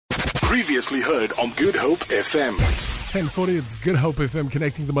Previously heard on Good Hope FM. 10:40, it's Good Hope FM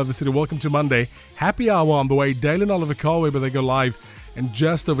connecting the Mother City. Welcome to Monday. Happy hour on the way. Dale and Oliver Carway, but they go live in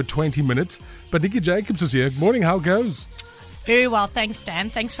just over 20 minutes. But Nikki Jacobs is here. Good morning, how goes? Very well, thanks, Stan.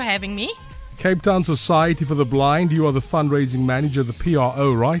 Thanks for having me. Cape Town Society for the Blind. You are the fundraising manager, the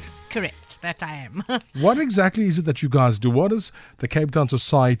PRO, right? Correct, that I am. What exactly is it that you guys do? What does the Cape Town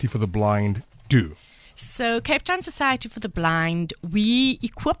Society for the Blind do? So, Cape Town Society for the Blind, we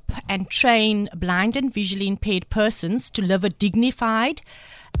equip and train blind and visually impaired persons to live a dignified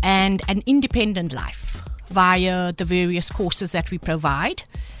and an independent life via the various courses that we provide.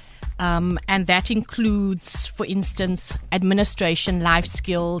 And that includes, for instance, administration, life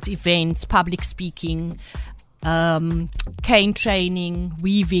skills, events, public speaking, cane training,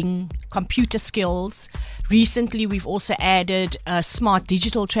 weaving, computer skills. Recently, we've also added smart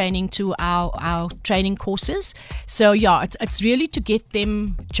digital training to our training courses. So, yeah, it's really to get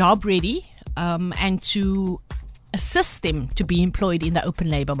them job ready and to assist them to be employed in the open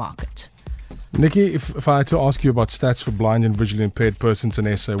labour market. Nikki, if I had to ask you about stats for blind and visually impaired persons in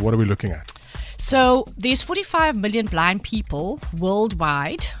SA, what are we looking at? So, there's 45 million blind people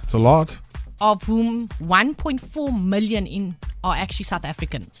worldwide. It's a lot. Of whom 1.4 million are actually South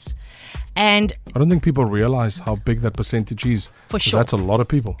Africans. And I don't think people realize how big that percentage is. For sure. That's a lot of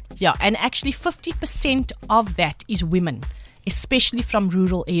people. Yeah, and actually 50% of that is women, especially from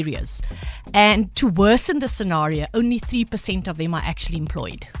rural areas. And to worsen the scenario, only 3% of them are actually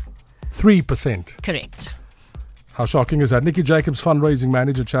employed. 3%? Correct. How shocking is that? Nikki Jacobs, fundraising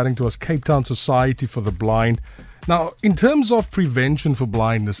manager, chatting to us, Cape Town Society for the Blind. Now, in terms of prevention for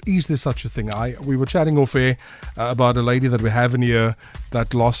blindness, is there such a thing? We were chatting off air about a lady that we have in here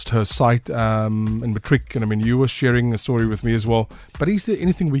that lost her sight in matric. And I mean, you were sharing a story with me as well. But is there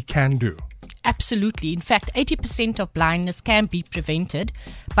anything we can do? Absolutely. In fact, 80% of blindness can be prevented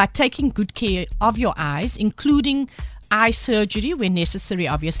by taking good care of your eyes, including eye surgery when necessary,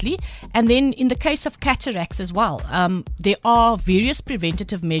 obviously. And then in the case of cataracts as well, there are various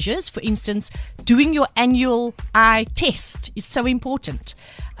preventative measures. For instance, doing your annual eye test is so important.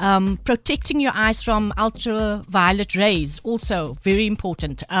 Protecting your eyes from ultraviolet rays, also very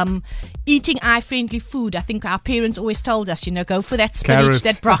important. Eating eye-friendly food. I think our parents always told us, go for that spinach, Carrots.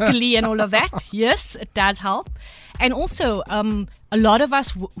 that broccoli and all of that. Yes, it does help. And also, a lot of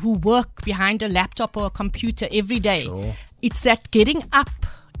us who work behind a laptop or a computer every day, Sure. It's that getting up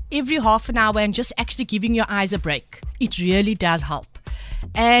every half an hour and just actually giving your eyes a break. It really does help.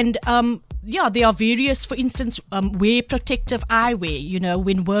 And there are various, for instance, wear protective eyewear,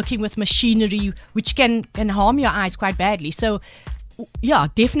 when working with machinery, which can harm your eyes quite badly. So, yeah,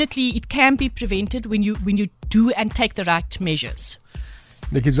 definitely it can be prevented when you do and take the right measures.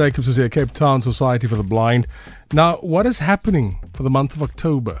 Nikki Jacobs is here, Cape Town Society for the Blind. Now, what is happening for the month of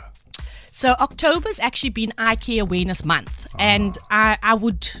October? So October's actually been Eye Care Awareness Month, and I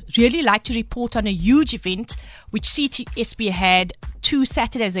would really like to report on a huge event which CTSB had 2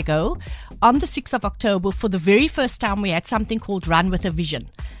 Saturdays ago. On the 6th of October, for the very first time, we had something called Run with a Vision.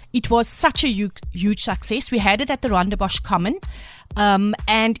 It was such a huge success. We had it at the Rondebosch Common,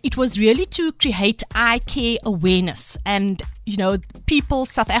 and it was really to create eye care awareness. And, people,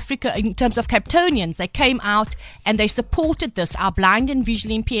 South Africa, in terms of Capetonians, they came out and they supported this. Our blind and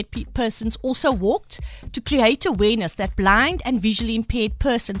visually impaired persons also walked to create awareness that blind and visually impaired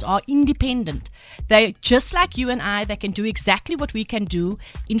persons are independent. They're just like you and I. They can do exactly what we can do.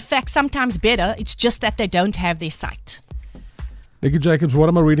 In fact, sometimes better. It's just that they don't have their sight. Nikki Jacobs, what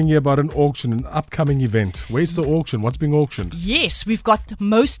am I reading here about an auction, an upcoming event? Where's the auction? What's being auctioned? Yes, we've got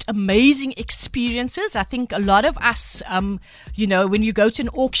most amazing experiences. I think a lot of us, when you go to an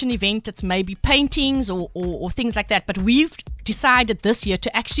auction event, it's maybe paintings or things like that. But we've decided this year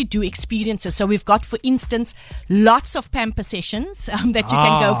to actually do experiences. So we've got, for instance, lots of pamper sessions that you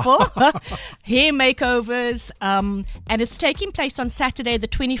can go for, hair makeovers, and it's taking place on Saturday, the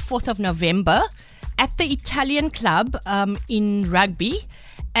 24th of November. At the Italian Club in Rugby,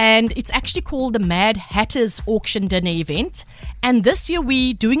 and it's actually called the Mad Hatters Auction Dinner Event. And this year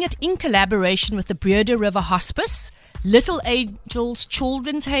we're doing it in collaboration with the Breede River Hospice, Little Angels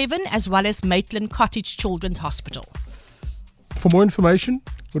Children's Haven, as well as Maitland Cottage Children's Hospital. For more information,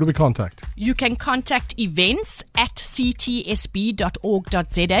 who do we contact? You can contact events at ctsb.org.za,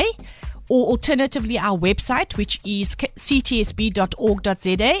 or alternatively our website, which is ctsb.org.za,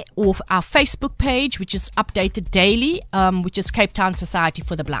 or our Facebook page, which is updated daily, which is Cape Town Society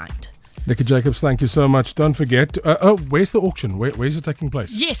for the Blind. Nikki Jacobs, thank you so much. Don't forget, where's the auction? Where's it taking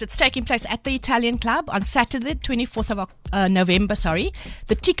place? Yes, it's taking place at the Italian Club on Saturday, 24th of November.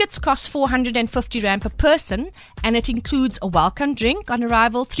 The tickets cost 450 Rand per person, and it includes a welcome drink on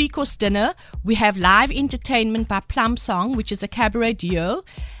arrival, 3-course dinner. We have live entertainment by Plum Song, which is a cabaret duo.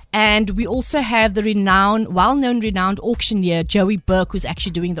 And we also have the well-known auctioneer, Joey Burke, who's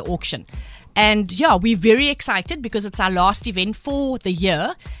actually doing the auction. And yeah, we're very excited because it's our last event for the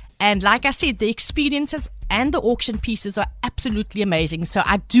year. And like I said, the experiences and the auction pieces are absolutely amazing. So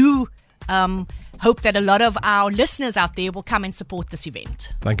I do hope that a lot of our listeners out there will come and support this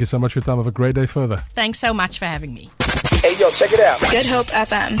event. Thank you so much for your time. Have a great day further. Thanks so much for having me. Hey, yo, check it out. Good Hope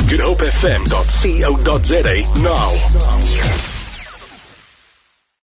FM. GoodHopeFM.co.za now.